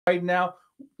right now.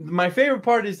 My favorite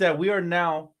part is that we are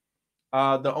now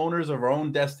the owners of our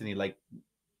own destiny. Like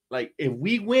if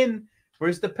we win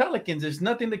versus the Pelicans, there's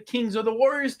nothing the Kings or the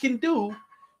Warriors can do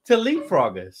to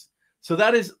leapfrog us. So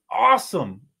that is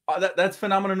awesome. That's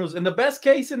phenomenal news. And the best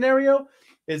case scenario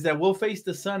is that we'll face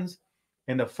the Suns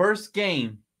in the first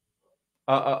game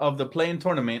of the play-in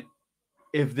tournament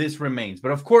if this remains.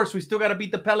 But of course, we still got to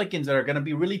beat the Pelicans that are going to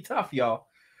be really tough, y'all.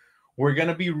 We're going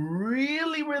to be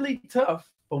really, really tough,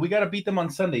 but we got to beat them on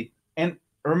Sunday. And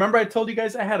remember, I told you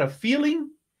guys I had a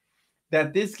feeling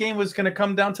that this game was going to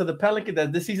come down to the Pelicans,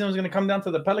 that this season was going to come down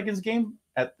to the Pelicans game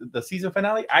at the season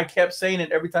finale. I kept saying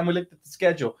it every time we looked at the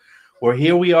schedule. Well,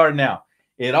 here we are now.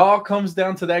 It all comes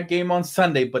down to that game on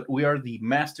Sunday, but we are the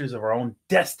masters of our own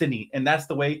destiny. And that's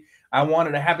the way I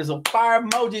wanted to have it. So fire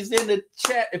emojis in the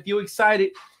chat if you're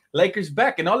excited. Lakers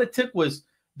back. And all it took was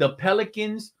the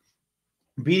Pelicans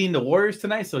beating the Warriors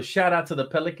tonight. So shout out to the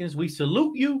Pelicans. We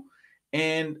salute you.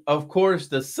 And of course,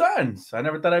 the Suns. I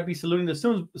never thought I'd be saluting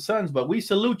the Suns, but we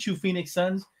salute you, Phoenix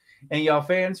Suns, and y'all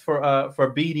fans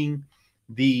for beating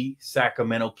the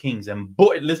Sacramento Kings. And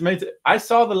boy, listen, I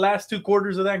saw the last 2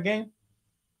 quarters of that game.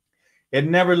 It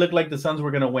never looked like the Suns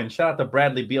were gonna win. Shout out to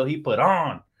Bradley Beal. He put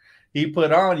on,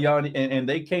 y'all, and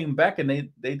they came back and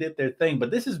they did their thing.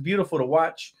 But this is beautiful to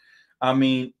watch. I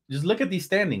mean, just look at these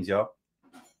standings, y'all.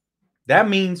 That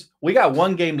means we got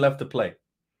 1 game left to play,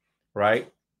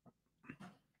 right?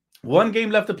 1 game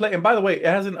left to play. And by the way, it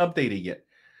hasn't updated yet.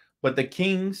 But the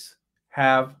Kings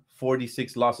have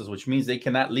 46 losses, which means they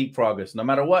cannot leapfrog us no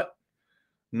matter what.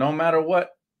 No matter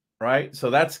what, right? So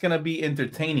that's going to be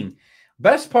entertaining.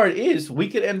 Best part is we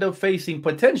could end up facing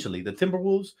potentially the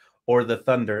Timberwolves or the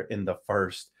Thunder in the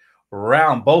first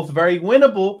round. Both very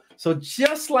winnable. So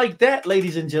just like that,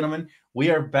 ladies and gentlemen, we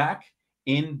are back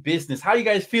in business. How you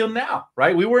guys feel now,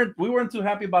 right? We weren't too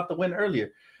happy about the win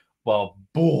earlier. Well,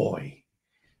 boy,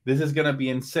 this is going to be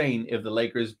insane if the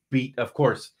Lakers beat, of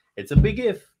course, it's a big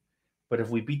if, but if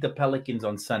we beat the Pelicans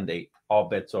on Sunday, all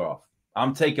bets are off.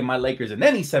 I'm taking my Lakers in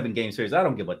any 7-game series. I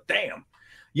don't give a damn.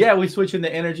 Yeah, we're switching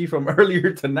the energy from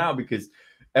earlier to now because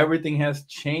everything has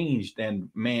changed. And,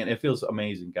 man, it feels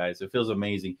amazing, guys. It feels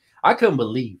amazing. I couldn't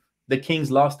believe the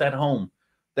Kings lost at home.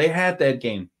 They had that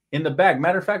game in the bag.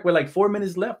 Matter of fact, with like 4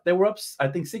 minutes left, they were up, I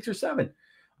think, 6 or 7.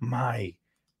 My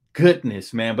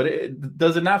goodness, man. But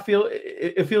does it not feel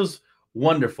it feels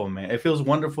wonderful, man. It feels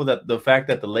wonderful that the fact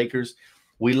that the Lakers,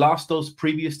 we lost those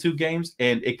previous 2 games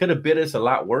and it could have bit us a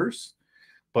lot worse,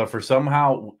 but for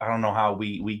somehow, I don't know how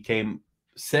we came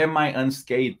semi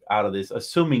unscathed out of this,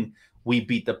 assuming we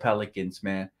beat the Pelicans,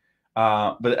 man.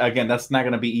 But again, that's not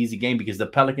going to be easy game because the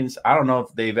Pelicans, I don't know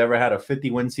if they've ever had a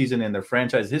 50-win season in their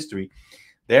franchise history.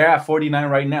 They're at 49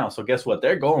 right now. So guess what?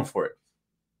 They're going for it.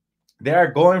 They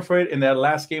are going for it in that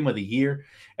last game of the year,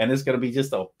 and it's going to be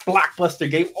just a blockbuster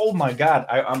game. Oh my God,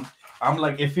 I'm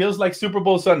like, it feels like Super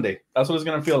Bowl Sunday. That's what it's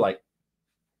going to feel like.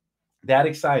 That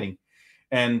exciting,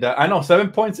 and I know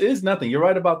 7 points is nothing. You're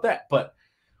right about that, but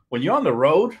when you're on the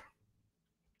road,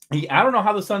 I don't know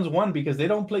how the Suns won because they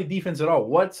don't play defense at all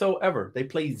whatsoever. They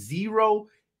play 0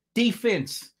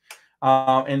 defense,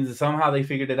 and somehow they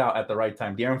figured it out at the right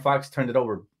time. De'Aaron Fox turned it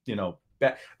over,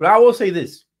 back. But I will say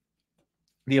this.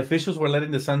 The officials were letting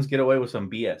the Suns get away with some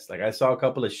BS. Like I saw a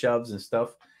couple of shoves and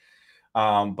stuff,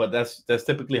 but that's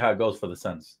typically how it goes for the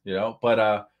Suns,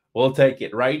 But we'll take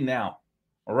it right now.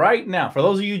 Right now, for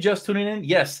those of you just tuning in,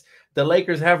 yes, the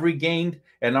Lakers have regained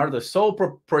and are the sole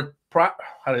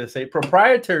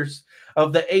proprietors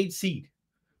of the 8th seed.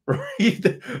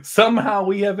 Right? Somehow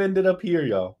we have ended up here,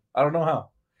 y'all. I don't know how.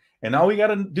 And all we got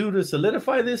to do to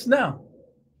solidify this now,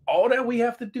 all that we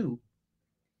have to do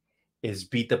is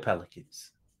beat the Pelicans,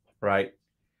 right?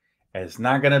 And it's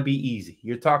not going to be easy.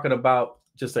 You're talking about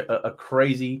just a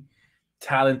crazy,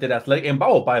 talented athletic. And,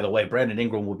 by the way, Brandon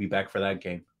Ingram will be back for that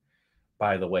game.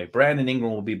 By the way, Brandon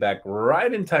Ingram will be back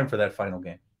right in time for that final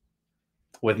game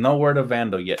with no word of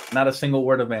Vando yet. Not a single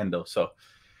word of Vando. So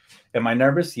am I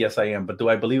nervous? Yes, I am. But do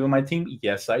I believe in my team?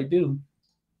 Yes, I do.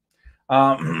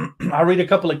 I'll read a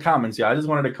couple of comments. Yeah, I just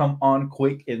wanted to come on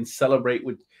quick and celebrate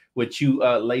with you,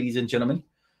 ladies and gentlemen.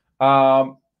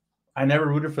 I never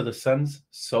rooted for the Suns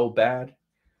so bad.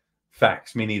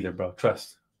 Facts. Me neither, bro.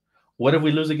 Trust. What if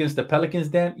we lose against the Pelicans,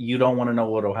 Dan? You don't want to know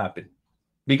what will happen.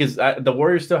 Because the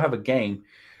Warriors still have a game.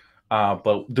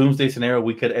 But doomsday scenario,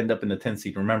 we could end up in the 10th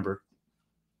seed. Remember,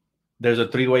 there's a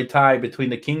 3-way tie between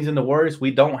the Kings and the Warriors.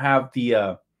 We don't have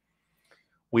the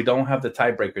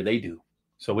tiebreaker. They do.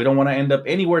 So we don't want to end up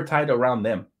anywhere tied around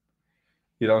them.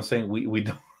 You know what I'm saying? We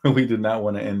don't we do not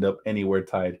want to end up anywhere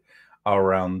tied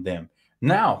around them.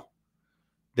 Now,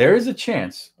 there is a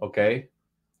chance, okay?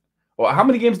 Well, how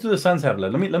many games do the Suns have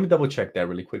left? Let me double check that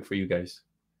really quick for you guys.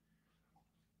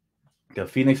 The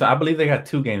Phoenix, I believe they got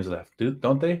 2 games left,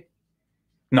 don't they?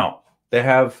 No, they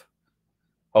have.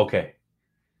 Okay,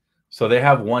 so they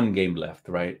have 1 game left,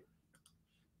 right?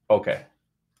 Okay,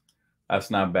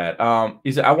 that's not bad.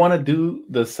 He said, I want to do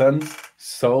the Suns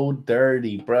so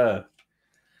dirty, bruh.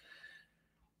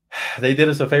 They did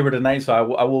us a favor tonight, so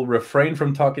I will refrain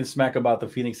from talking smack about the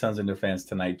Phoenix Suns and their fans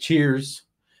tonight. Cheers.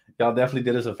 Y'all definitely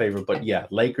did us a favor. But yeah,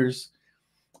 Lakers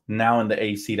now in the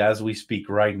 8th seed as we speak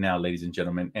right now, ladies and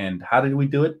gentlemen. And how did we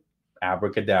do it?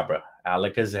 Abracadabra,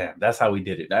 alakazam. That's how we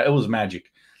did it. It was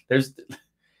magic.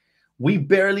 We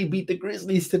barely beat the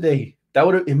Grizzlies today. That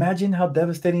would have, imagine how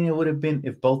devastating it would have been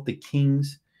if both the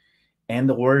Kings and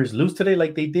the Warriors lose today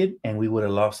like they did, and we would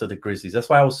have lost to the Grizzlies. That's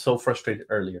why I was so frustrated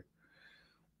earlier.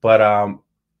 But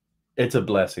it's a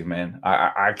blessing, man.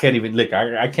 I can't even look.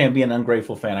 I can't be an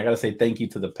ungrateful fan. I gotta say thank you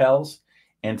to the Pels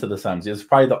and to the Suns. It's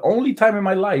probably the only time in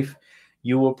my life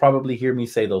you will probably hear me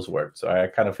say those words. So I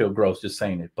kind of feel gross just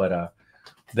saying it, but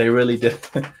they really did.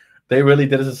 They really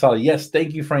did us a solid. Yes,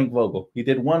 thank you, Frank Vogel. You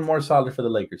did one more solid for the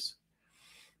Lakers.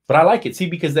 But I like it. See,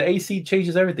 because the AC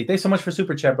changes everything. Thanks so much for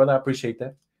Super Chat, brother. I appreciate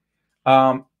that.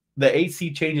 The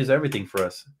AC changes everything for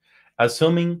us.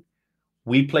 Assuming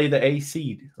we play the 8th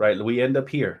seed, right? We end up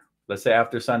here. Let's say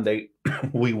after Sunday,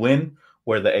 we win.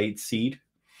 We're the 8th seed.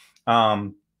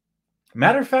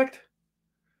 Matter of fact,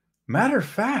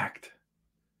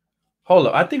 hold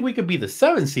up. I think we could be the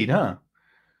 7th seed, huh?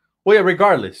 Well, yeah,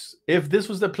 regardless, if this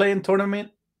was the play-in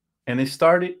tournament and it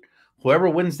started, whoever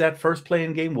wins that first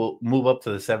play-in game will move up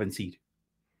to the 7th seed.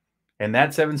 And that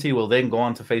 7th seed will then go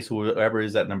on to face whoever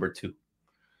is at number 2.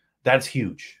 That's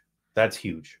huge. That's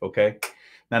huge, okay?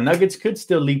 Now, Nuggets could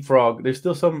still leapfrog. There's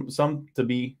still some to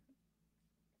be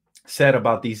said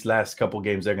about these last couple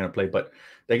games they're going to play, but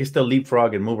they can still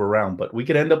leapfrog and move around. But we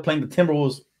could end up playing the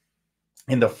Timberwolves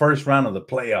in the first round of the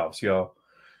playoffs, y'all.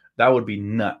 That would be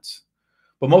nuts.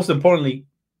 But most importantly,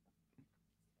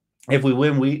 if we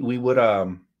win, we would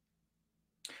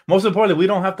most importantly, we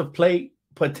don't have to play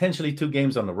potentially 2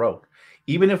 games on the road.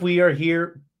 Even if we are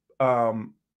here,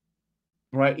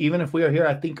 right? Even if we are here,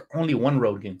 I think only 1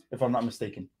 road game, if I'm not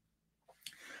mistaken.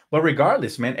 But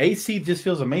regardless, man, 8th seed just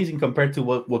feels amazing compared to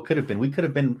what could have been. We could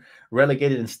have been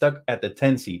relegated and stuck at the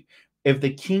 10th seed. If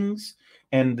the Kings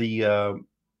and the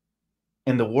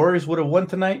Warriors would have won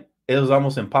tonight, it was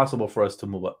almost impossible for us to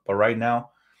move up. But right now,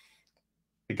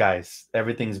 guys,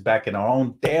 everything's back in our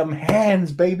own damn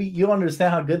hands, baby. You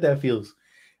understand how good that feels.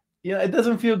 Yeah, it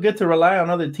doesn't feel good to rely on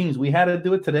other teams. We had to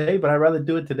do it today, but I'd rather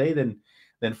do it today than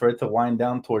for it to wind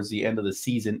down towards the end of the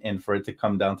season and for it to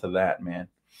come down to that, man.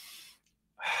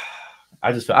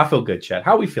 I feel good, Chad.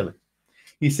 How are we feeling?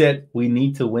 He said we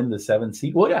need to win the 7th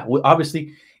seed. Well, yeah,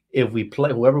 obviously, if we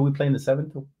play whoever we play in the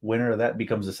 7th, winner of that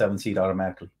becomes the 7th seed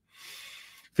automatically.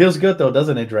 Feels good though,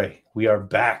 doesn't it, Dre? We are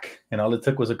back, and all it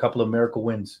took was a couple of miracle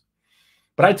wins.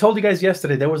 But I told you guys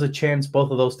yesterday there was a chance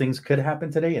both of those things could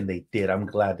happen today, and they did. I'm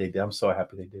glad they did. I'm so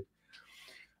happy they did.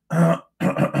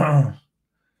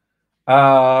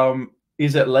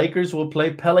 Is that Lakers will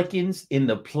play Pelicans in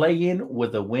the play-in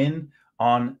with a win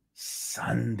on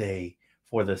Sunday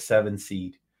for the 7th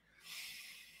seed.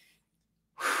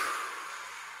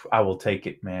 I will take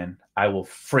it, man. I will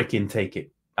freaking take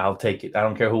it. I'll take it. I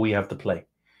don't care who we have to play.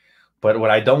 But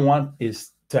what I don't want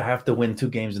is to have to win 2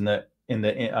 games in the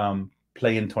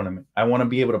play-in tournament. I want to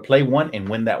be able to play one and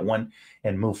win that one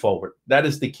and move forward. That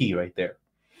is the key right there.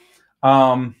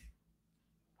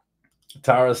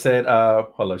 Tara said,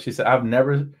 hold on. She said, I've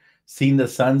never seen the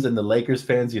Suns and the Lakers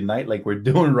fans unite like we're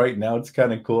doing right now. It's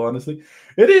kind of cool, honestly.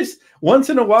 It is. Once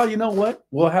in a while, you know what?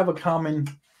 We'll have a common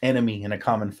enemy and a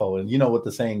common foe. And you know what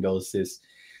the saying goes, sis.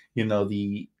 You know,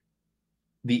 the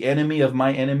enemy of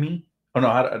my enemy. Oh, no,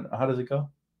 how does it go?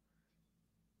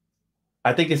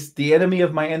 I think it's the enemy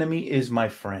of my enemy is my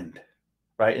friend,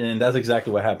 right? And that's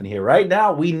exactly what happened here. Right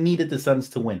now, we needed the Suns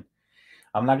to win.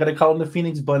 I'm not going to call them the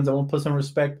Phoenix Buns. I want to put some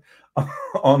respect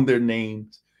on their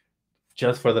names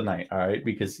just for the night, all right?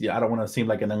 Because I don't want to seem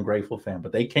like an ungrateful fan,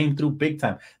 but they came through big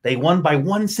time. They won by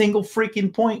 1 single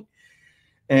freaking point.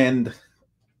 And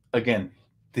again,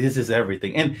 this is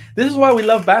everything. And this is why we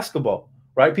love basketball.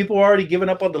 Right? People are already giving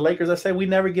up on the Lakers. I say we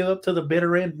never give up to the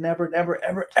bitter end. Never, never,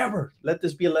 ever, ever. Let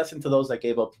this be a lesson to those that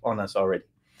gave up on us already.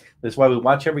 This is why we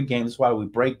watch every game. This is why we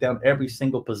break down every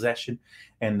single possession.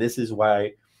 And this is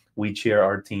why we cheer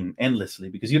our team endlessly,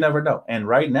 because you never know. And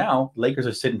right now, Lakers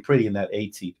are sitting pretty in that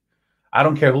 8th seed. I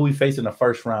don't care who we face in the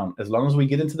first round. As long as we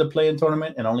get into the play-in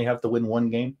tournament and only have to win 1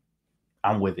 game,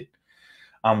 I'm with it.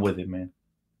 I'm with it, man.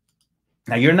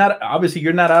 Now you're not out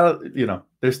of,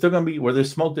 there's still gonna be where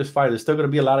there's smoke, there's fire. There's still gonna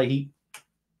be a lot of heat.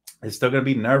 It's still gonna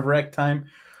be nerve-wrack time,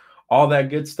 all that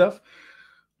good stuff.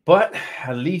 But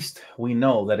at least we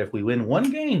know that if we win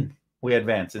one game, we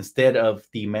advance instead of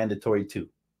the mandatory 2.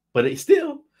 But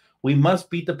we must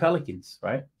beat the Pelicans,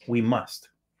 right? We must.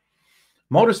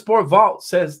 Motorsport Vault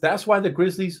says that's why the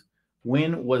Grizzlies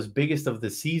win was biggest of the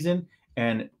season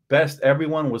and best.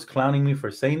 Everyone was clowning me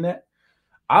for saying that.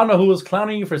 I don't know who was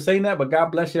clowning you for saying that, but God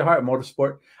bless your heart,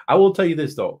 Motorsport. I will tell you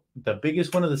this, though. The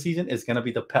biggest one of the season is going to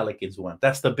be the Pelicans one.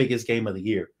 That's the biggest game of the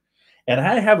year. And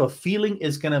I have a feeling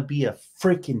it's going to be a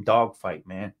freaking dogfight,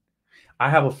 man. I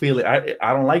have a feeling.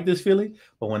 I don't like this feeling,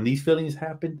 but when these feelings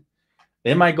happen,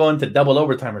 they might go into double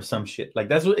overtime or some shit. Like,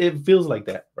 that's what it feels like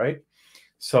that, right?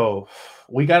 So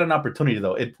we got an opportunity,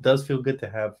 though. It does feel good to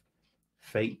have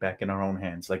fate back in our own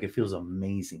hands. Like, it feels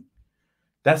amazing.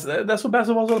 That's what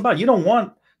basketball is all about. You don't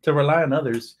want to rely on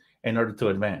others in order to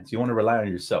advance. You want to rely on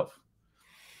yourself.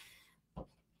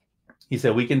 He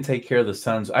said, we can take care of the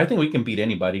Suns. I think we can beat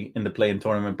anybody in the play-in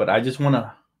tournament, but I just want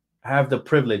to have the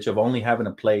privilege of only having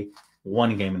to play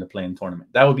one game in the play-in tournament.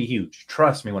 That would be huge.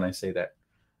 Trust me when I say that.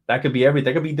 That could be everything.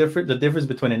 That could be different. The difference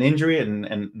between an injury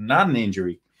and not an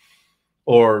injury,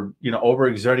 or,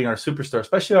 overexerting our superstar,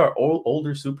 especially our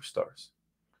older superstars.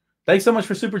 Thanks so much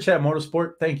for Super Chat,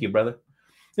 Motorsport. Thank you, brother.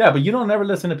 Yeah, but you don't never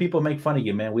listen to people make fun of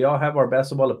you, man. We all have our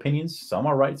basketball opinions. Some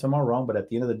are right, some are wrong, but at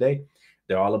the end of the day,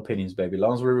 they're all opinions, baby. As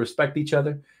long as we respect each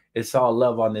other, it's all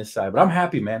love on this side. But I'm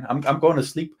happy, man. I'm going to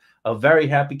sleep a very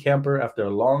happy camper after a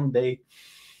long day.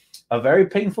 A very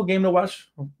painful game to watch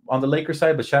on the Lakers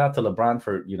side, but shout out to LeBron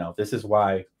for, this is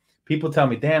why people tell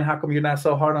me, Dan, how come you're not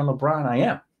so hard on LeBron? I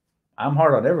am. I'm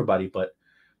hard on everybody, but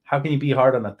how can you be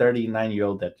hard on a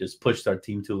 39-year-old that just pushed our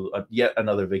team to yet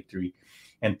another victory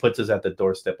and puts us at the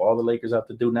doorstep? All the Lakers have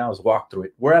to do now is walk through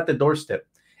it. We're at the doorstep.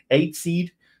 8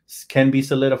 seed can be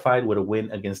solidified with a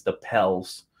win against the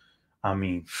Pels. I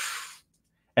mean,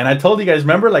 and I told you guys,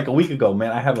 remember, like a week ago,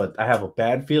 man, I have a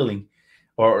bad feeling,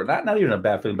 or not even a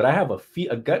bad feeling, but I have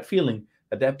a gut feeling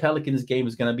that Pelicans game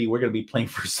is we're going to be playing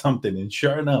for something. And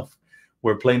sure enough,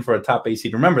 we're playing for a top 8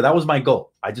 seed. Remember, that was my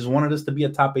goal. I just wanted us to be a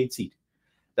top 8 seed.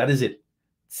 That is it.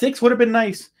 6 would have been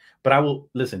nice, but I will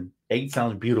listen. 8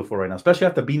 sounds beautiful right now, especially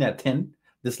after being at 10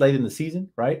 this late in the season,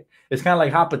 right? It's kind of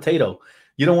like hot potato.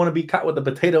 You don't want to be caught with the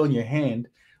potato in your hand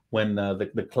when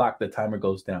the timer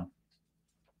goes down.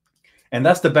 And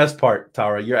that's the best part,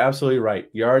 Tara. You're absolutely right.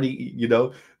 You already,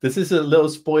 this is a little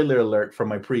spoiler alert from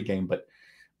my pregame, but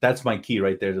that's my key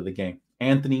right there to the game.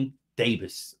 Anthony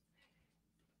Davis.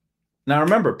 Now,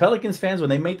 remember, Pelicans fans, when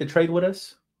they made the trade with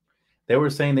us, they were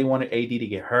saying they wanted AD to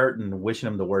get hurt and wishing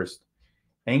him the worst.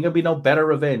 Ain't going to be no better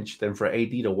revenge than for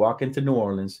AD to walk into New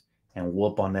Orleans and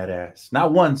whoop on that ass.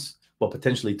 Not once, but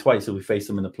potentially twice if we face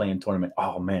them in the play-in tournament.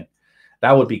 Oh, man,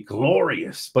 that would be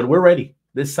glorious. But we're ready.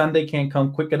 This Sunday can't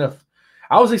come quick enough.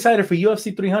 I was excited for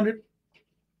UFC 300.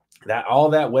 All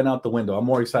that went out the window. I'm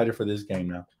more excited for this game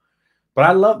now.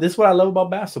 But this is what I love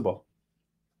about basketball.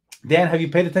 Dan, have you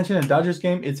paid attention to the Dodgers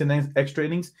game? It's in extra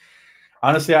innings.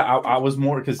 Honestly, I was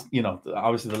more because,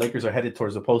 obviously the Lakers are headed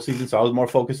towards the postseason, so I was more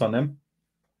focused on them.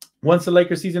 Once the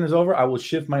Lakers season is over, I will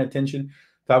shift my attention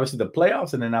to obviously the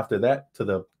playoffs, and then after that to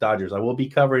the Dodgers. I will be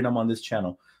covering them on this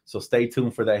channel, so stay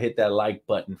tuned for that. Hit that like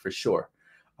button for sure.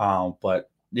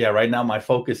 But yeah, right now my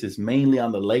focus is mainly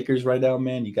on the Lakers right now,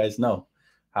 man. You guys know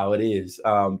how it is.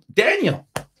 Daniel,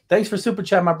 thanks for Super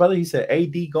Chat, my brother. He said,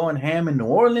 AD going ham in New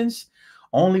Orleans.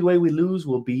 Only way we lose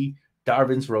will be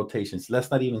Darvin's rotations.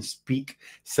 Let's not even speak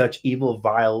such evil,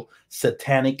 vile,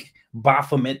 satanic,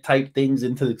 Baphomet type things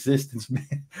into existence,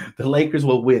 man. The Lakers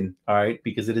will win, all right,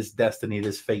 because it is destiny, it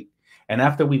is fate. And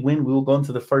after we win, we will go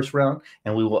into the first round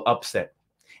and we will upset.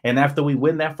 And after we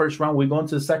win that first round, we go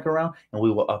into the second round and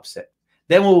we will upset.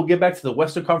 Then we will get back to the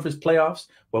Western Conference playoffs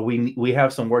where we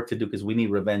have some work to do because we need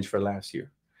revenge for last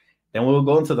year. Then we will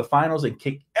go into the finals and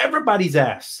kick everybody's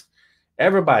ass.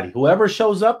 Everybody, whoever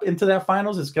shows up into that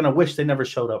finals is going to wish they never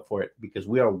showed up for it because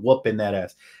we are whooping that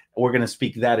ass. We're going to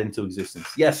speak that into existence.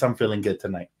 Yes, I'm feeling good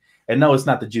tonight. And no, it's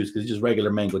not the juice because it's just regular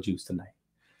mango juice tonight.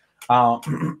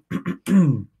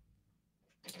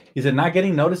 Is it not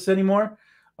getting noticed anymore?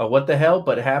 What the hell?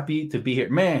 But happy to be here.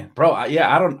 Man, bro, I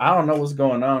don't know what's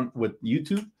going on with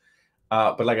YouTube.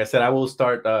 But like I said, I will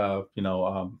start,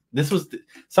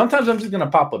 sometimes I'm just going to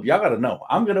pop up. Y'all got to know.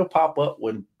 I'm going to pop up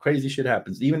when crazy shit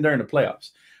happens, even during the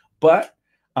playoffs. But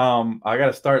I got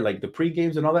to start like the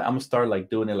pre-games and all that. I'm going to start like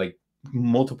doing it like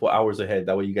multiple hours ahead.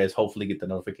 That way you guys hopefully get the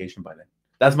notification by then.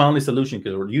 That's my only solution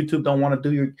because YouTube don't want to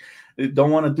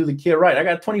do the kid right. I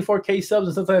got 24K subs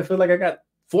and sometimes I feel like I got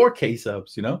 4K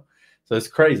subs, So So it's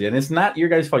crazy. And it's not your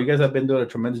guys' fault. You guys have been doing a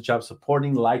tremendous job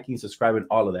supporting, liking, subscribing,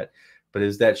 all of that. But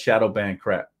it's that shadow ban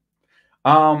crap.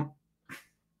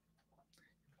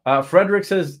 Frederick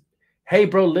says, hey,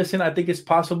 bro, listen, I think it's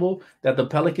possible that the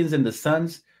Pelicans and the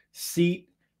Suns seat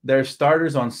their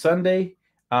starters on Sunday.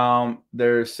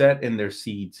 They're set in their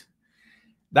seeds.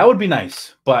 That would be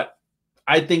nice, but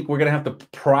I think we're going to have to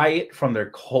pry it from their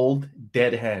cold,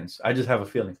 dead hands. I just have a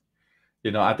feeling.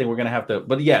 I think we're going to have to.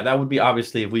 But, yeah, that would be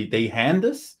obviously if they hand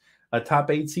us a top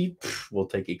 8 seed, we'll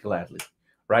take it gladly,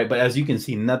 right? But as you can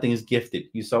see, nothing is gifted.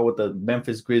 You saw what the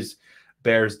Memphis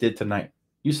Bears did tonight.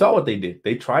 You saw what they did.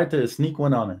 They tried to sneak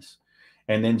one on us.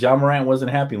 And then Ja Morant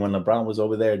wasn't happy when LeBron was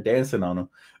over there dancing on him.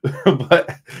 But,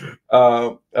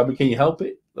 I mean, can you help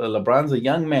it? LeBron's a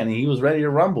young man, and he was ready to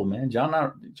rumble, man. Ja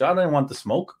didn't want the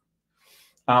smoke.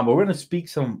 But we're going to speak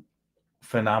some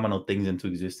phenomenal things into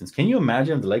existence. Can you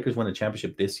imagine if the Lakers win a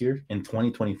championship this year in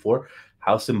 2024?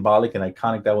 How symbolic and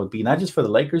iconic that would be, not just for the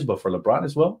Lakers, but for LeBron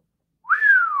as well.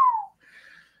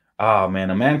 Oh,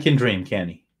 man, a man can dream, can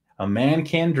he? A man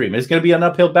can dream. It's going to be an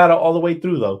uphill battle all the way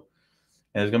through, though.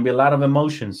 And there's going to be a lot of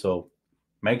emotion. So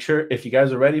make sure, if you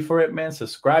guys are ready for it, man,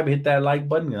 subscribe, hit that like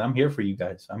button. And I'm here for you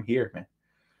guys. I'm here, man.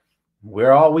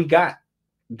 We're all we got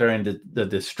during the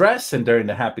distress and during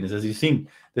the happiness. As you've seen,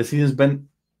 this season's been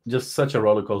just such a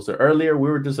roller coaster. Earlier, we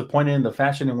were disappointed in the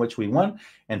fashion in which we won.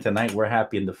 And tonight, we're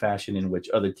happy in the fashion in which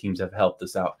other teams have helped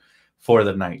us out for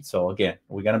the night. So, again,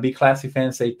 we're going to be classy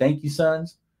fans. Say thank you,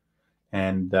 Suns.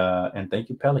 And thank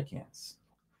you, Pelicans.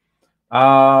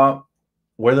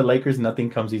 We're the Lakers.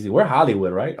 Nothing comes easy. We're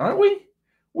Hollywood, right? Aren't we?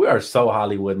 We are so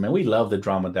Hollywood, man. We love the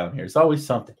drama down here. It's always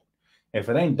something. If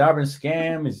it ain't Darvin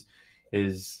scam,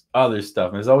 is other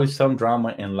stuff. There's always some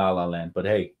drama in La La Land. But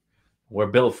hey, we're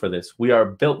built for this. We are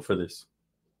built for this.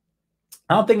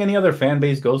 I don't think any other fan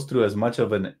base goes through as much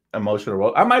of an emotional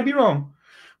roller. I might be wrong,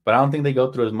 but I don't think they go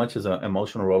through as much as an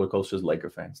emotional roller coaster as Laker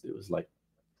fans do. It's like,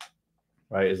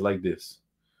 right? It's like this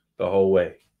the whole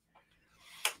way.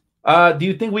 Do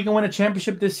you think we can win a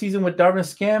championship this season with Darvin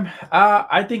Scam?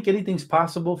 I think anything's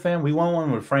possible, fam. We won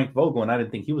one with Frank Vogel, and I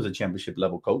didn't think he was a championship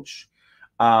level coach.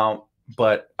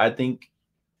 But I think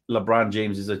LeBron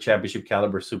James is a championship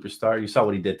caliber superstar. You saw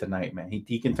what he did tonight, man.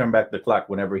 He can turn back the clock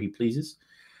whenever he pleases.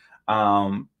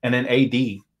 And then AD,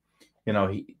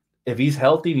 if he's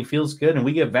healthy and he feels good, and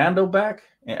we get Vando back,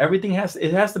 and everything has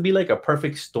to be like a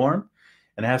perfect storm,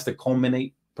 and it has to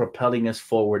culminate propelling us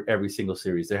forward every single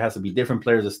series. There has to be different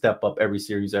players that step up every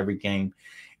series, every game.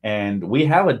 And we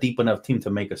have a deep enough team to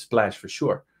make a splash for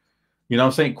sure. You know what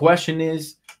I'm saying? Question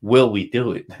is, will we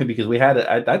do it? Because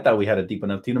I thought we had a deep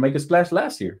enough team to make a splash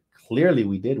last year. Clearly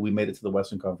we did. We made it to the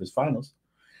Western Conference Finals.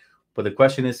 But the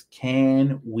question is,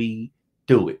 can we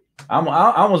do it? I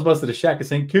almost busted a Shaq and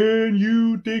saying, can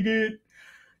you dig it?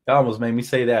 That almost made me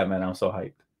say that, man. I'm so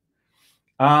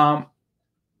hyped.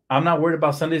 I'm not worried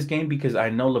about Sunday's game because I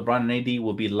know LeBron and AD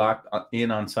will be locked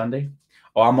in on Sunday.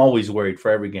 Oh, I'm always worried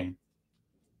for every game.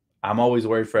 I'm always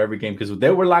worried for every game because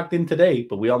they were locked in today,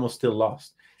 but we almost still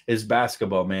lost. It's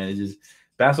basketball, man. It's just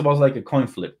basketball's like a coin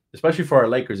flip, especially for our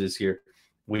Lakers this year.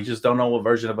 We just don't know what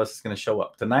version of us is going to show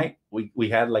up. Tonight, we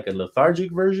had like a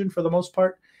lethargic version for the most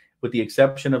part, with the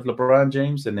exception of LeBron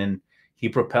James, and then he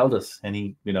propelled us and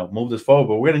he moved us forward.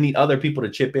 But we're going to need other people to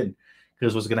chip in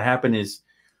because what's going to happen is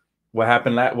what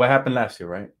happened last year,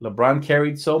 right? LeBron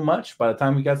carried so much. By the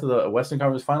time we got to the Western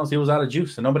Conference Finals, he was out of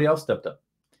juice and nobody else stepped up,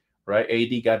 right?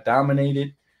 AD got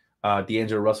dominated.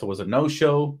 D'Angelo Russell was a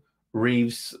no-show.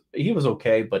 Reeves, he was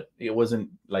okay, but it wasn't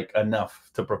like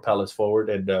enough to propel us forward.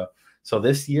 And so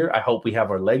this year, I hope we have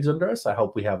our legs under us. I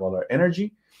hope we have all our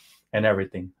energy and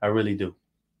everything. I really do.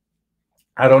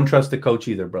 I don't trust the coach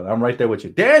either, brother. I'm right there with you.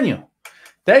 Daniel,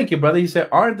 thank you, brother. He said,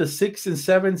 aren't the 6 and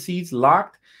 7 seeds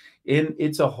locked?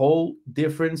 It's a whole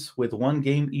difference with one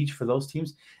game each for those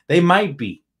teams. They might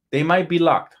be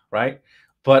locked, right?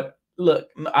 But look,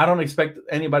 I don't expect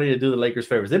anybody to do the Lakers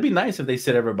favors. It'd be nice if they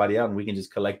sit everybody out and we can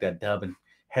just collect that dub and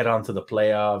head on to the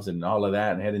playoffs and all of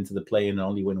that and head into the play and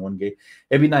only win one game.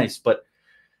 It'd be nice, but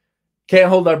can't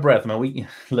hold our breath, man.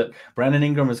 Look, Brandon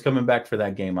Ingram is coming back for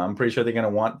that game. I'm pretty sure they're going to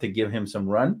want to give him some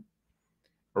run,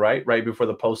 right before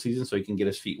the postseason so he can get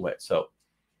his feet wet. So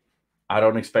I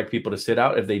don't expect people to sit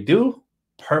out. If they do,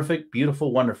 perfect,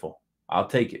 beautiful, wonderful. I'll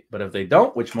take it. But if they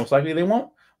don't, which most likely they won't,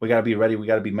 we got to be ready. We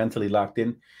got to be mentally locked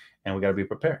in, and we got to be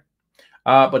prepared.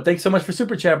 But thanks so much for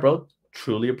Super Chat, bro.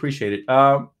 Truly appreciate it.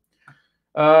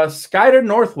 Skyder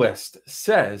Northwest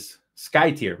says,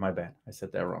 Sky Tier, my bad. I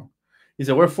said that wrong. He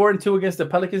said, we're 4-2 against the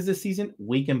Pelicans this season.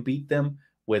 We can beat them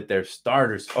with their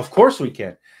starters. Of course we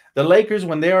can. The Lakers,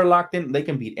 when they are locked in, they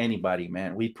can beat anybody,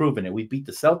 man. We've proven it. We beat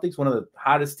the Celtics, one of the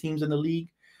hottest teams in the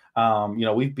league. You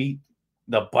know, we've beat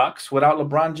the Bucks without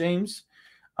LeBron James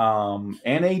and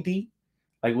AD.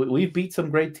 Like we've beat some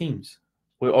great teams.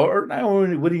 Or I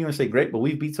wouldn't even say great, but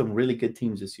we've beat some really good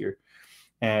teams this year.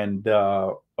 And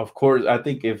of course, I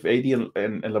think if AD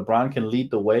and LeBron can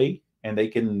lead the way and they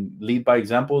can lead by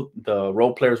example, the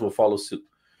role players will follow suit.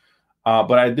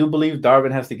 But I do believe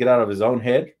Darvin has to get out of his own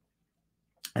head,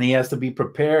 and he has to be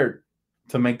prepared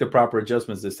to make the proper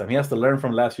adjustments this time. He has to learn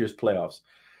from last year's playoffs.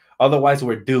 Otherwise,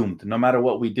 we're doomed. No matter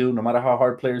what we do, no matter how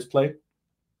hard players play,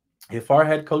 if our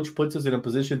head coach puts us in a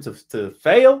position to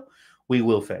fail, we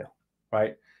will fail,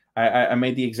 right? I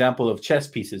made the example of chess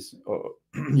pieces.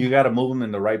 You got to move them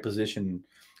in the right position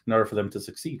in order for them to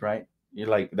succeed, right? You're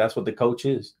like, that's what the coach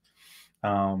is.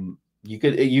 You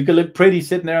could look pretty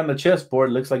sitting there on the chessboard.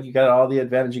 It looks like you got all the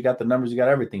advantage, you got the numbers, you got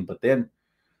everything. But then, you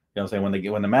know what I'm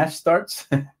saying, when the match starts,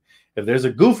 if there's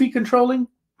a goofy controlling,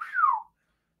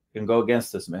 you can go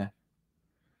against us, man.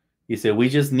 He said, we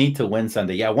just need to win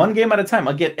Sunday. Yeah, one game at a time.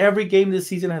 Again, every game this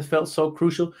season has felt so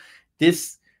crucial.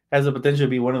 This has the potential to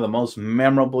be one of the most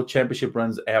memorable championship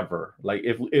runs ever. Like,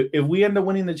 if we end up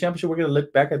winning the championship, we're going to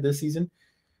look back at this season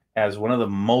as one of the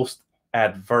most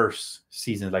adverse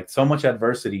seasons. Like, so much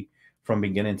adversity from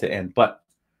beginning to end. But,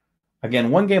 again,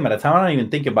 one game at a time. I don't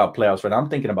even think about playoffs right now. I'm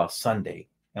thinking about Sunday.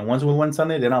 And once we win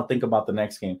Sunday, then I'll think about the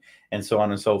next game and so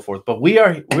on and so forth. But we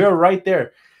are right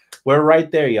there. We're right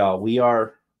there, y'all. We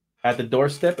are at the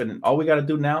doorstep, and all we got to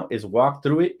do now is walk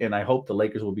through it, and I hope the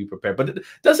Lakers will be prepared. But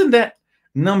doesn't that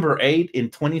number 8 in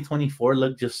 2024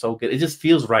 look just so good? It just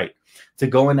feels right to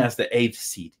go in as the 8th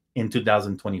seed in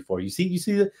 2024. You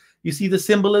see the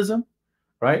symbolism,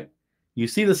 right? You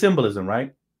see the symbolism,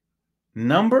 right?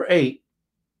 Number 8,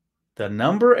 the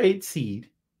number 8 seed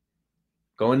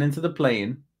going into the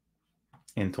play-in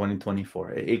in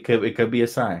 2024. It could be a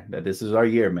sign that this is our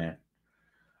year, man.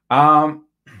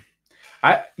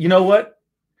 You know what?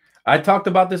 I talked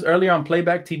about this earlier on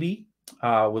Playback TV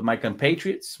with my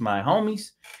compatriots, my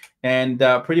homies, and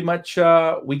pretty much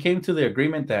we came to the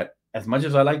agreement that as much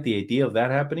as I like the idea of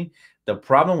that happening, the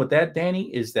problem with that,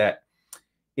 Danny, is that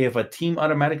if a team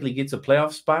automatically gets a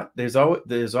playoff spot, there's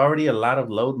already a lot of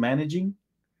load managing.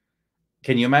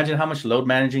 Can you imagine how much load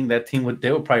managing that team would?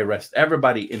 They would probably rest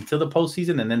everybody until the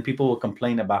postseason, and then people will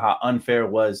complain about how unfair it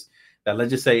was that,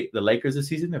 let's just say, the Lakers this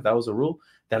season, if that was a rule,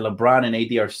 that LeBron and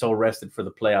AD are so rested for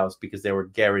the playoffs because they were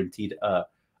guaranteed a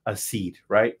seed,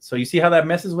 right? So you see how that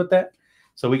messes with that?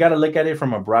 So we got to look at it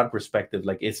from a broad perspective.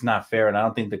 Like, it's not fair, and I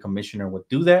don't think the commissioner would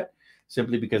do that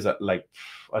simply because, like,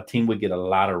 a team would get a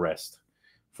lot of rest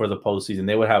for the postseason.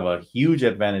 They would have a huge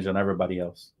advantage on everybody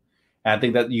else. And I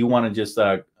think that you want to just,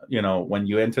 when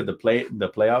you enter the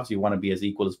playoffs, you want to be as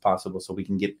equal as possible so we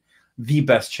can get the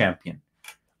best champion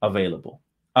available.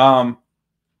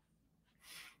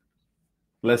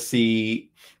 Let's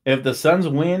see. If the Suns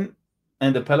win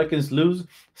and the Pelicans lose,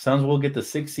 Suns will get the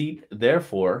 6th seed.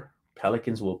 Therefore,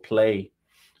 Pelicans will play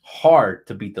hard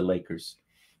to beat the Lakers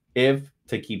to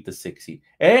keep the 6th seed.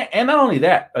 And not only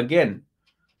that, again,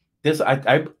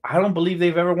 I don't believe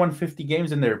they've ever won 50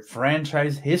 games in their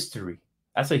franchise history.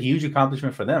 That's a huge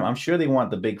accomplishment for them. I'm sure they want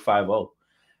the big 5-0.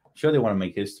 I'm sure they want to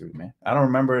make history, man. I don't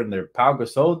remember in their Pau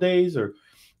Gasol days or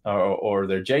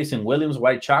their Jason Williams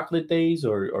white chocolate days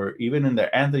or even in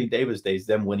their Anthony Davis days,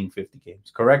 them winning 50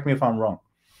 games. Correct me if I'm wrong.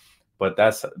 But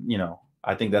that's,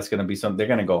 I think that's going to be something. They're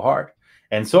going to go hard.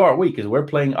 And so are we, because we're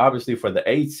playing, obviously, for the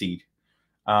 8th seed.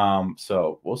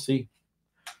 So we'll see.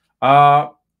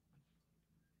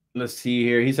 Let's see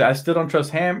here. He said, I still don't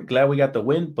trust Ham. Glad we got the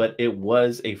win, but it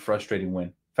was a frustrating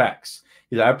win. Facts.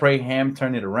 He said, I pray Ham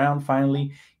turn it around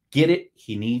finally. Get it?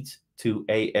 He needs to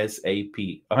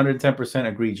ASAP. 110%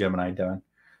 agree, Gemini Don.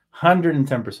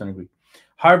 110% agree.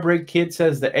 Heartbreak Kid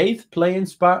says the 8th play-in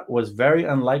spot was very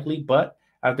unlikely, but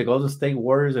after Golden State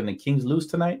Warriors and the Kings lose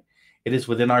tonight, it is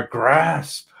within our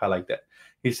grasp. I like that.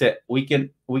 He said we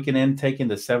can end taking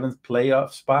the 7th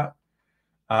playoff spot,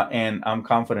 and I'm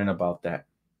confident about that.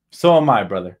 So am I,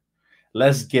 brother.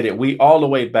 Let's get it. We all the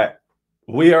way back.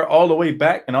 We are all the way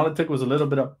back, and all it took was a little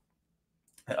bit of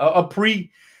a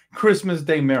pre-Christmas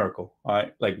Day miracle. All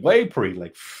right, like way pre,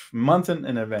 like months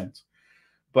in advance.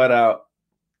 But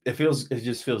it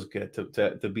just feels good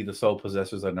to be the sole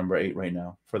possessors of number 8 right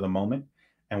now for the moment,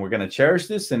 and we're gonna cherish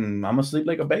this. And I'm gonna sleep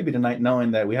like a baby tonight,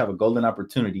 knowing that we have a golden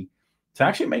opportunity to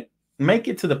actually make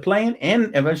it to the play-in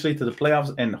and eventually to the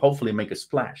playoffs, and hopefully make a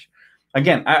splash.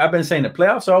 Again, I've been saying the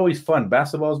playoffs are always fun.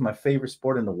 Basketball is my favorite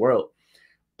sport in the world,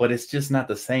 but it's just not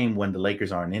the same when the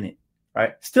Lakers aren't in it,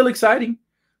 right? Still exciting,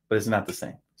 but it's not the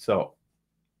same. So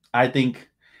I think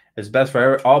it's best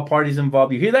for all parties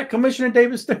involved. You hear that, Commissioner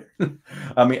Davis?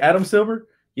 Adam Silver?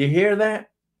 You hear that?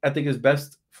 I think it's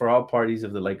best for all parties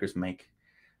if the Lakers make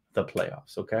the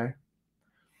playoffs. Okay.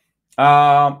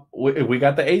 We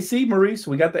got the AC, Maurice.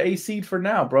 We got the AC for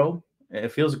now, bro.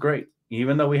 It feels great.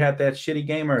 Even though we had that shitty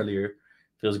game earlier, it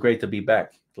feels great to be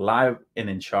back live and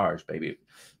in charge, baby.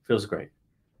 Feels great.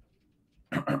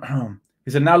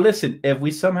 He said, now listen, if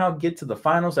we somehow get to the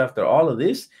finals after all of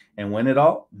this and win it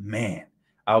all, man,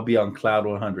 I'll be on cloud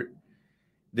 100.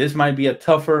 This might be a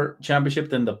tougher championship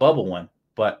than the bubble one,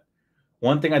 but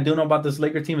one thing I do know about this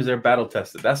Laker team is they're battle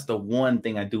tested. That's the one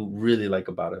thing I do really like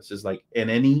about us. Is like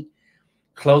in any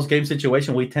close game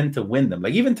situation, we tend to win them.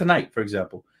 Like even tonight, for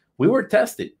example, we were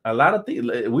tested. A lot of things.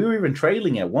 We were even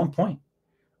trailing at one point,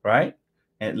 right?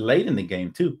 And late in the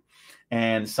game too.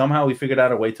 And somehow we figured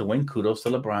out a way to win. Kudos to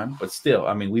LeBron. But still,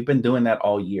 I mean, we've been doing that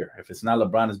all year. If it's not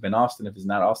LeBron, it's been Austin. If it's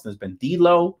not Austin, it's been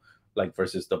D'Lo, like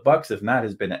versus the Bucks. If not,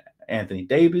 it's been Anthony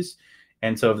Davis.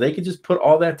 And so if they could just put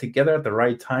all that together at the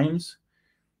right times,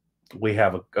 we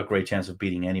have a great chance of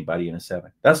beating anybody in a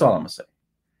 7. That's all I'm going to say.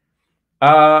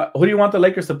 Who do you want the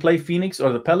Lakers to play, Phoenix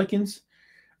or the Pelicans?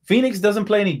 Phoenix doesn't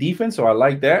play any defense, so I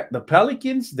like that. The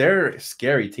Pelicans, they're a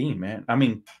scary team, man. I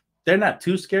mean, they're not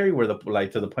too scary where to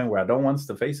the point where I don't want us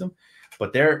to face them,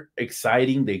 but they're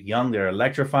exciting. They're young. They're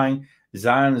electrifying.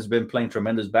 Zion has been playing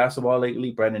tremendous basketball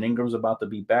lately. Brandon Ingram's about to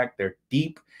be back. They're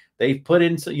deep. They've put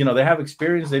in, they have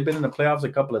experience. They've been in the playoffs a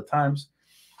couple of times.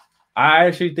 I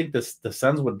actually think the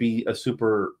Suns would be a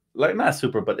super, like not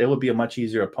super, but it would be a much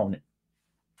easier opponent,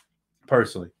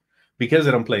 personally, because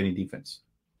they don't play any defense.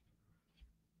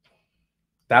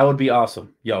 That would be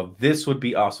awesome. Yo, this would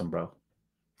be awesome, bro.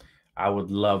 I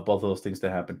would love both of those things to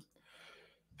happen.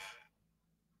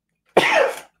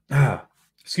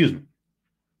 Excuse me.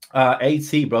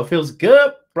 AC, bro. Feels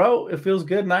good, bro. It feels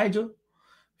good, Nigel.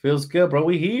 Feels good, bro.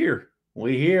 We here.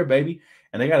 We here, baby.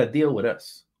 And they got to deal with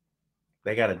us.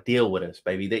 They got to deal with us,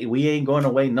 baby. We ain't going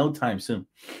away no time soon.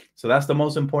 So that's the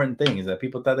most important thing, is that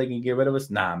people thought they can get rid of us.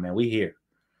 Nah, man, we here.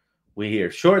 We here.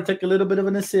 Sure, it took a little bit of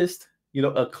an assist,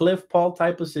 a Cliff Paul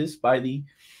type assist by the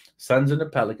Suns and the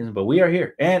Pelicans, but we are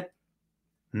here. And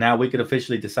now we could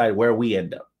officially decide where we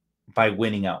end up by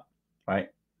winning out, right?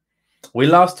 We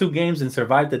lost 2 games and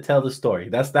survived to tell the story.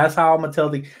 That's how I'm going to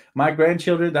tell my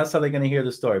grandchildren. That's how they're going to hear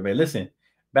the story, man. Listen,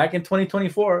 back in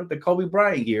 2024, the Kobe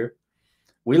Bryant year,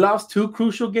 we lost 2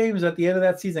 crucial games at the end of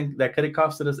that season that could have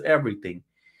costed us everything.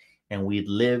 And we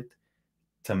lived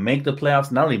to make the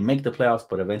playoffs, not only make the playoffs,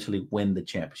 but eventually win the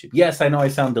championship. Yes, I know I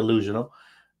sound delusional.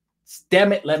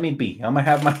 Damn it, let me be. I'm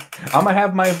gonna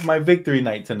have my victory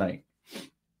night tonight.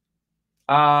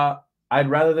 I'd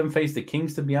rather them face the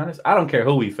Kings, to be honest. I don't care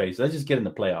who we face. Let's just get in the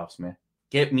playoffs, man.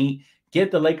 Get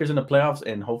the Lakers in the playoffs,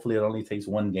 and hopefully it only takes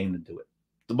 1 game to do it.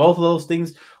 Both of those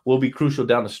things will be crucial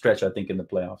down the stretch, I think, in the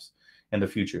playoffs in the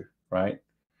future, right?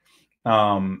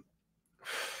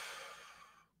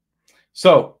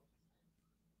 So,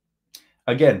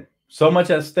 again, so much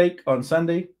at stake on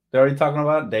Sunday. They're already talking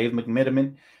about it. Dave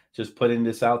McMenamin just putting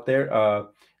this out there.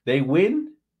 They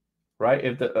win, right?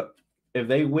 If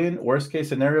they win, worst case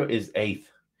scenario is 8th.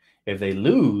 If they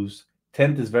lose,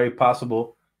 10th is very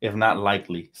possible, if not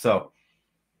likely. So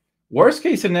worst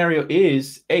case scenario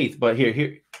is 8th, but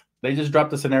here, they just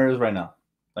dropped the scenarios right now.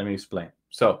 Let me explain.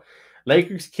 So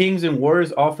Lakers, Kings, and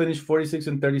Warriors all finished 46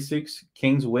 and 36.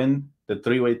 Kings win the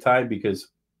 3-way tie because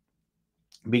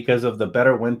of the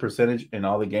better win percentage in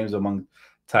all the games among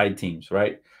tied teams,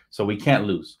 right? So we can't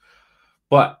lose.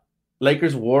 But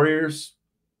Lakers, Warriors,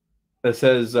 it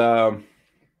says, oh,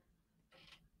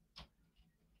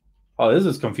 this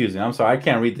is confusing. I'm sorry. I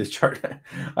can't read this chart.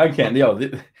 I can't.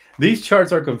 These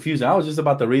charts are confusing. I was just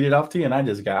about to read it off to you, and I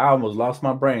almost lost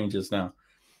my brain just now.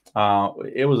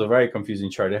 It was a very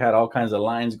confusing chart. It had all kinds of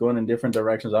lines going in different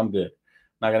directions. I'm good.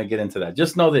 Not going to get into that.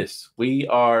 Just know this. We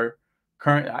are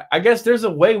current. I guess there's a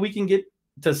way we can get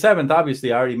to 7th.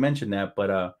 Obviously, I already mentioned that,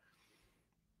 but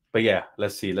yeah,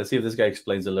 let's see. Let's see if this guy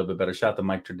explains a little bit better. Shout out to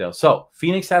Mike Trudell. So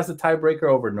Phoenix has the tiebreaker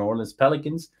over New Orleans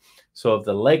Pelicans. So if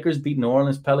the Lakers beat New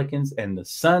Orleans Pelicans and the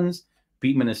Suns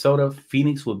beat Minnesota,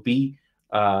 Phoenix would be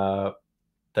the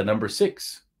number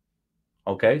 6.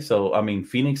 Okay, so I mean,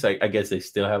 Phoenix, I guess they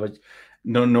still have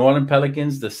New Orleans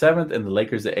Pelicans the 7th and the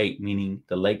Lakers the 8th, meaning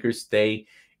the Lakers stay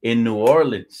in New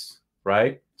Orleans,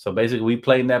 right? So basically, we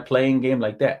play in that playing game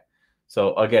like that.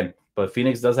 So again, but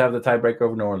Phoenix does have the tiebreaker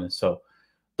over New Orleans. So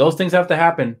those things have to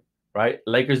happen, right?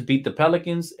 Lakers beat the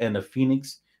Pelicans and the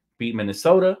Phoenix beat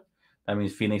Minnesota. That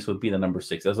means Phoenix would be the number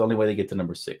 6. That's the only way they get to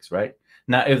number 6, right?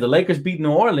 Now, if the Lakers beat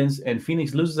New Orleans and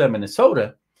Phoenix loses at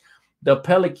Minnesota, the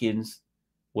Pelicans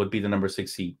would be the number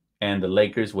 6 seed, and the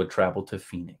Lakers would travel to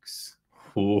Phoenix.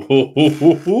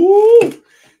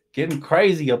 Getting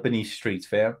crazy up in these streets,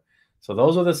 fam. So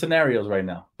those are the scenarios right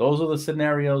now. Those are the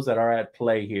scenarios that are at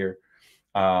play here.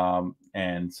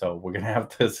 And so we're gonna have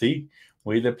to see.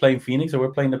 We're either playing Phoenix or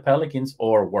we're playing the Pelicans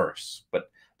or worse.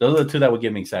 But those are the two that would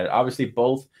get me excited. Obviously,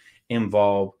 both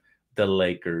involve the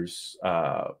Lakers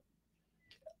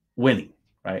winning,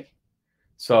 right?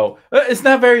 So it's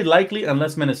not very likely,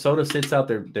 unless Minnesota sits out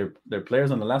their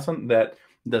players on the last one, that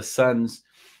the Suns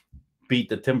beat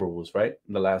the Timberwolves, right,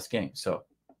 in the last game. So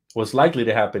what's likely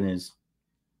to happen is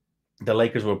the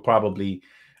Lakers will probably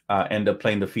end up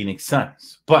playing the Phoenix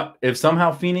Suns. But if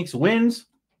somehow Phoenix wins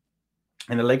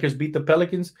and the Lakers beat the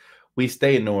Pelicans, we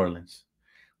stay in New Orleans.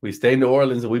 We stay in New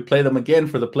Orleans and we play them again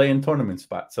for the play-in tournament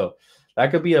spot. So that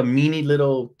could be a mini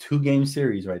little 2-game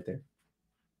series right there.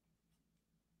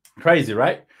 Crazy,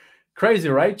 right? Crazy,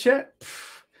 right, Chet?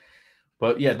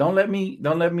 But yeah, don't let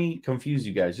me confuse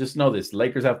you guys. Just know this: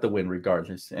 Lakers have to win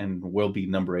regardless, and will be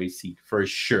number 8 seed for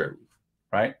sure.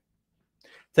 Right?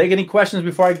 Take any questions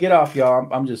before I get off, y'all.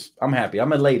 I'm happy.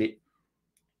 I'm elated.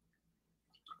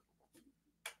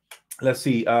 Let's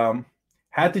see.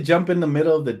 Had to jump in the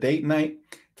middle of the date night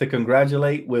to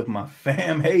congratulate with my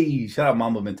fam. Hey, shout out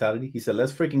Mamba Mentality. He said,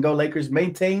 let's freaking go Lakers.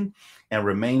 Maintain and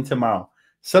remain tomorrow.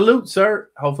 Salute, sir.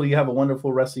 Hopefully you have a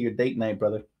wonderful rest of your date night,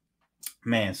 brother.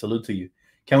 Man, salute to you.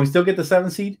 Can we still get the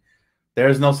 7 seed?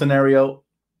 There's no scenario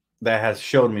that has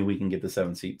showed me we can get the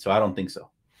 7 seed, so I don't think so.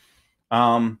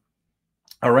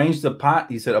 Arrange the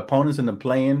pot. He said opponents in the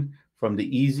play-in from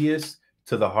the easiest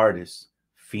to the hardest.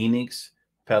 Phoenix,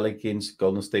 Pelicans,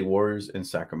 Golden State Warriors, and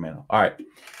Sacramento. All right.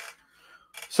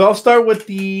 So I'll start with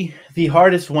the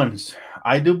hardest ones.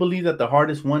 I do believe that the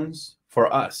hardest ones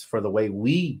for us, for the way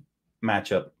we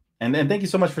match up, and thank you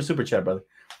so much for Super Chat, brother,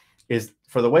 is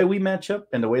for the way we match up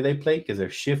and the way they play, because they're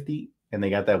shifty and they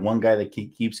got that one guy that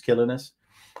keeps killing us.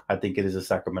 I think it is the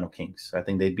Sacramento Kings. I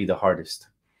think they'd be the hardest.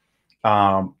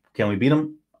 Can we beat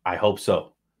them? I hope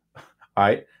so. All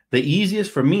right. The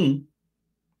easiest for me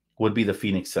would be the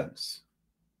Phoenix Suns.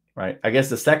 Right. I guess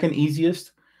the second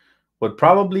easiest would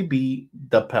probably be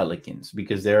the Pelicans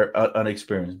because they're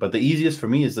unexperienced. But the easiest for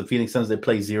me is the Phoenix Suns. They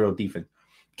play zero defense.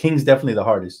 Kings definitely the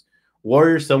hardest.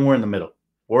 Warriors somewhere in the middle.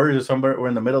 Warriors are somewhere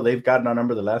in the middle. They've gotten our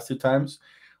number the last 2 times.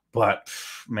 But,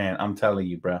 man, I'm telling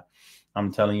you, bro.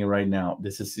 I'm telling you right now,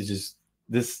 this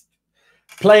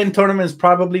play-in tournaments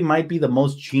probably might be the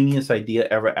most genius idea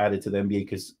ever added to the NBA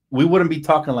because we wouldn't be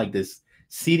talking like this.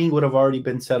 Seeding would have already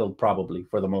been settled probably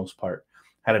for the most part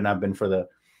had it not been for the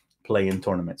play-in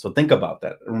tournament. So think about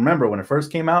that. Remember, when it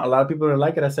first came out, a lot of people didn't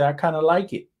like it. I said, I kind of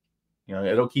like it. You know,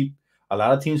 it'll keep a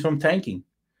lot of teams from tanking.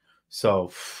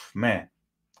 So, man,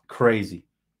 crazy.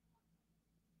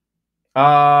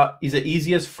 Is the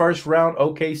easiest first round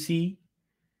OKC?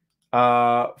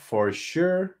 For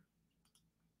sure.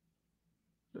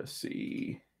 Let's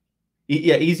see.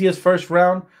 Yeah, easiest first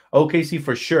round OKC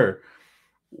for sure.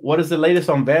 What is the latest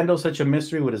on Vandal? Such a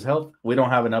mystery with his health. We don't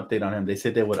have an update on him. They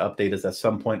said they would update us at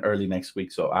some point early next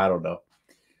week, so I don't know.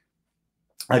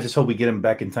 I just hope we get him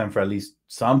back in time for at least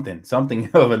something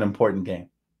of an important game.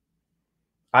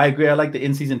 I agree. I like the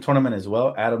in-season tournament as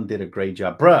well. Adam did a great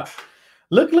job. Bruh,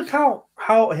 look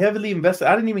how heavily invested.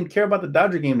 I didn't even care about the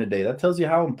Dodger game today. That tells you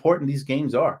how important these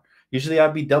games are. Usually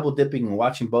I'd be double dipping and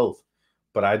watching both,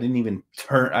 but I didn't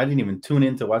even tune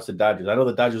in to watch the Dodgers. I know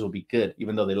the Dodgers will be good,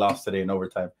 even though they lost today in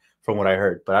overtime from what I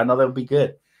heard, but I know they'll be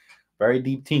good. Very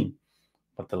deep team.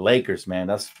 But the Lakers, man,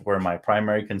 that's where my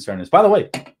primary concern is. By the way,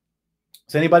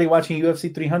 is anybody watching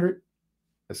UFC 300?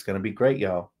 It's going to be great,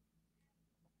 y'all.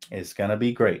 It's going to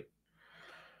be great.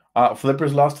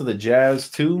 Flippers lost to the Jazz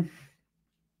too.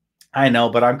 I know,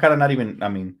 but I'm kind of not even, I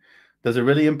mean, does it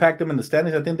really impact them in the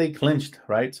standings? I think they clinched,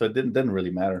 right? So it didn't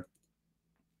really matter.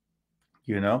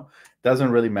 You know,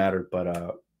 doesn't really matter.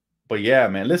 But yeah,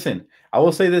 man, listen, I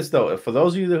will say this though. For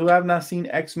those of you who have not seen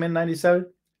X-Men 97,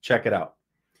 check it out.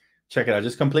 Check it out.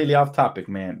 Just completely off topic,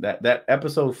 man. That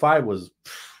episode 5 was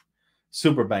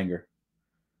super banger.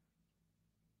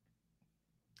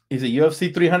 Is it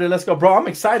UFC 300? Let's go, bro. I'm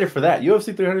excited for that.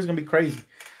 UFC 300 is gonna be crazy.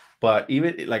 But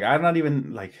even like, I'm not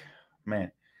even like, man,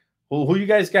 who you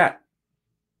guys got?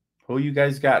 Who you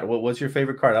guys got? What's your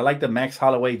favorite card? I like the Max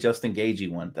Holloway, Justin Gaethje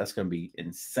one. That's gonna be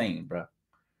insane, bro.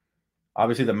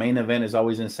 Obviously, the main event is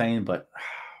always insane, but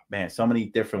man, so many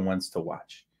different ones to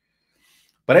watch.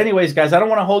 But anyways, guys, I don't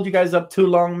want to hold you guys up too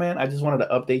long, man. I just wanted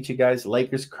to update you guys.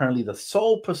 Lakers currently the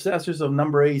sole possessors of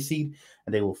number 8 seed,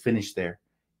 and they will finish there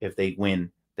if they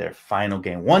win their final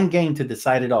game. One game to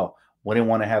decide it all. Wouldn't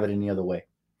want to have it any other way.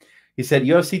 He said,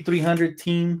 UFC 300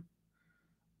 team.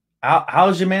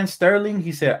 How's your man Sterling?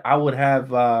 He said, I would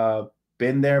have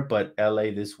been there, but LA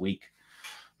this week.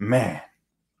 Man,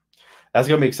 That's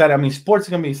gonna be exciting. I mean, sports is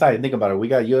gonna be exciting. Think about it. We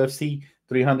got UFC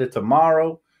 300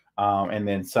 tomorrow, and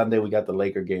then Sunday we got the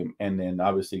Laker game, and then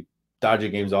obviously Dodger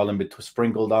games all in between,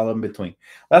 sprinkled all in between.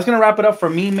 That's gonna wrap it up for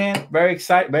me, man. Very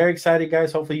excited,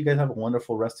 guys. Hopefully, you guys have a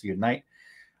wonderful rest of your night.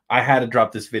 I had to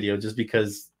drop this video just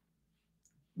because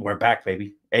we're back,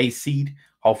 baby. A seed.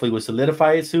 Hopefully, we'll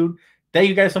solidify it soon. Thank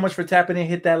you guys so much for tapping in.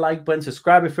 Hit that like button.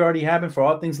 Subscribe if you already haven't for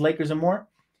all things Lakers and more.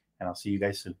 And I'll see you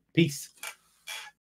guys soon. Peace.